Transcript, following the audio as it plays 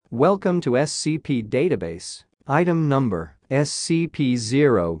Welcome to SCP Database. Item Number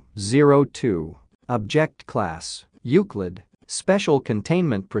SCP-002. Object Class Euclid. Special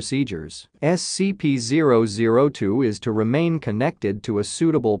Containment Procedures. SCP-002 is to remain connected to a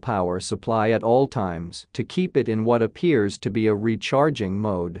suitable power supply at all times to keep it in what appears to be a recharging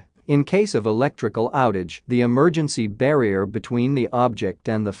mode. In case of electrical outage, the emergency barrier between the object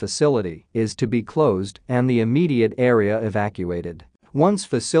and the facility is to be closed and the immediate area evacuated. Once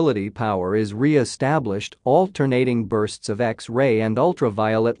facility power is re-established, alternating bursts of X-ray and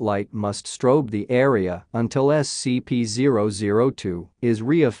ultraviolet light must strobe the area until SCP-002 is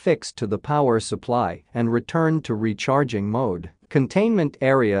re-affixed to the power supply and returned to recharging mode. Containment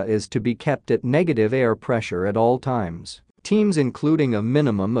area is to be kept at negative air pressure at all times. Teams including a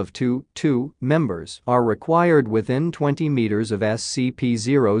minimum of two members are required within 20 meters of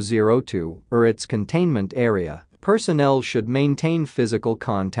SCP-002 or its containment area. Personnel should maintain physical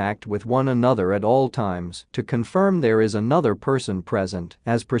contact with one another at all times to confirm there is another person present,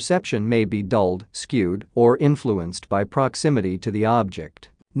 as perception may be dulled, skewed, or influenced by proximity to the object.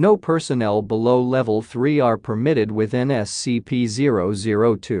 No personnel below Level 3 are permitted within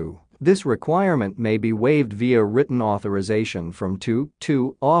SCP-002. This requirement may be waived via written authorization from two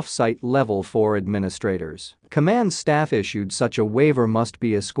off-site Level 4 administrators. Command staff issued such a waiver must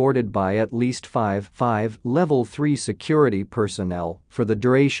be escorted by at least five Level 3 security personnel for the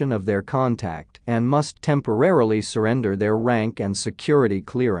duration of their contact and must temporarily surrender their rank and security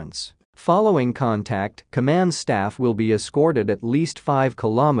clearance. Following contact, command staff will be escorted at least 5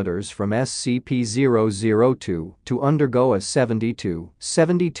 kilometers from SCP-002 to undergo a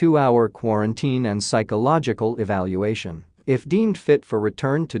 72-hour quarantine and psychological evaluation. If deemed fit for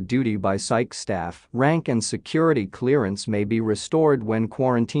return to duty by psych staff, rank and security clearance may be restored when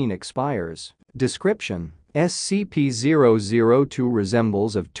quarantine expires. Description: SCP-002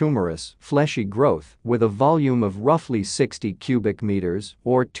 resembles a tumorous, fleshy growth with a volume of roughly 60 cubic meters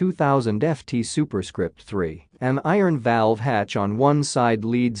or 2000 ft superscript 3. An iron valve hatch on one side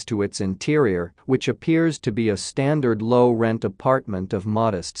leads to its interior, which appears to be a standard low-rent apartment of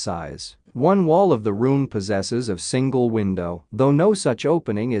modest size. One wall of the room possesses a single window, though no such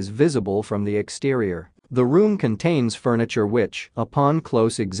opening is visible from the exterior. The room contains furniture which, upon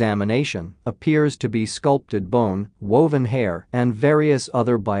close examination, appears to be sculpted bone, woven hair, and various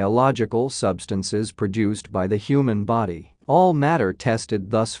other biological substances produced by the human body. All matter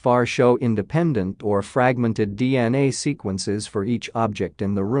tested thus far show independent or fragmented DNA sequences for each object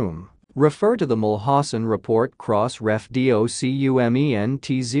in the room. Refer to the Mulhausen Report Cross-Ref Document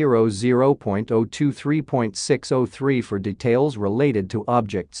 00.023.603 for details related to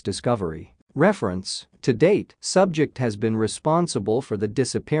object's discovery. Reference: to date, subject has been responsible for the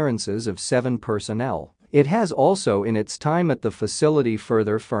disappearances of 7 personnel. It has also in its time at the facility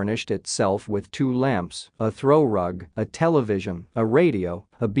further furnished itself with 2 lamps, a throw rug, a television, a radio,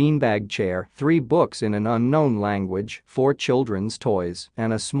 a beanbag chair, 3 books in an unknown language, 4 children's toys,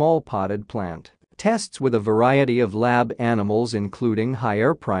 and a small potted plant. Tests with a variety of lab animals including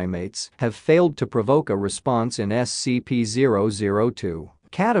higher primates have failed to provoke a response in SCP-002.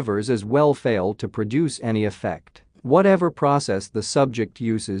 Cadavers as well fail to produce any effect. Whatever process the subject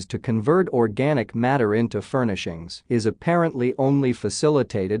uses to convert organic matter into furnishings is apparently only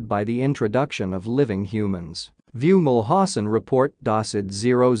facilitated by the introduction of living humans. View Mulhausen Report Document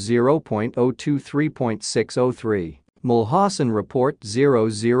 00.023.603. Mulhausen Report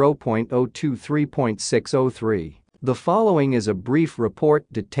 00.023.603. The following is a brief report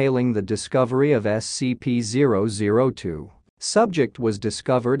detailing the discovery of SCP-002. Subject was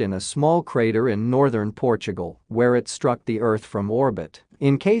discovered in a small crater in northern Portugal, where it struck the Earth from orbit.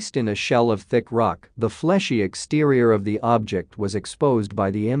 Encased in a shell of thick rock, the fleshy exterior of the object was exposed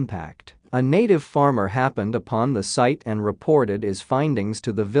by the impact. A native farmer happened upon the site and reported his findings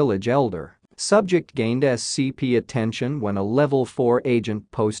to the village elder. Subject gained SCP attention when a Level 4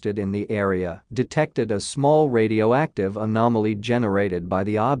 agent posted in the area detected a small radioactive anomaly generated by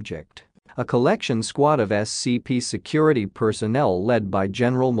the object. A collection squad of SCP security personnel led by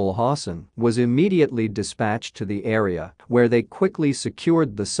General Mulhausen was immediately dispatched to the area, where they quickly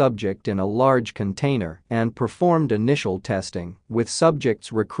secured the subject in a large container and performed initial testing, with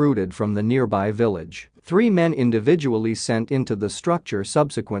subjects recruited from the nearby village. 3 men individually sent into the structure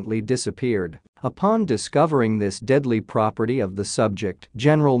subsequently disappeared. Upon discovering this deadly property of the subject,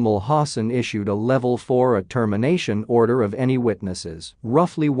 General Mulhausen issued a Level 4 termination order of any witnesses,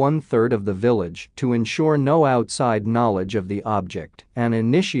 roughly 1/3 of the village, to ensure no outside knowledge of the object, and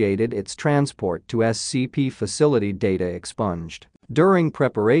initiated its transport to SCP facility data expunged. During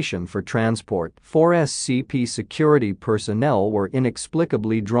preparation for transport, 4 SCP security personnel were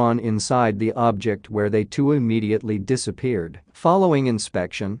inexplicably drawn inside the object where they too immediately disappeared. Following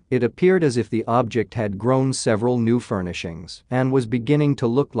inspection, it appeared as if the object had grown several new furnishings and was beginning to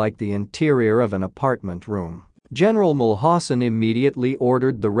look like the interior of an apartment room. General Mulhausen immediately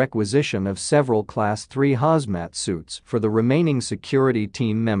ordered the requisition of several Class 3 hazmat suits for the remaining security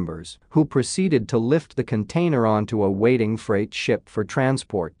team members, who proceeded to lift the container onto a waiting freight ship for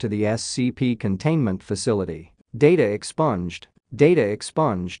transport to the SCP containment facility. Data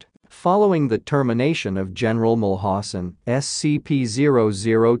expunged. Following the termination of General Mulhausen,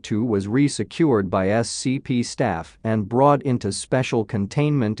 SCP-002 was resecured by SCP staff and brought into special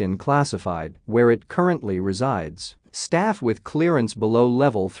containment in Classified, where it currently resides. Staff with clearance below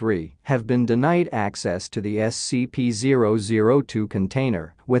Level 3 have been denied access to the SCP-002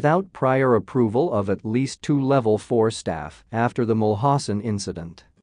 container without prior approval of at least 2 Level 4 staff after the Mulhausen incident.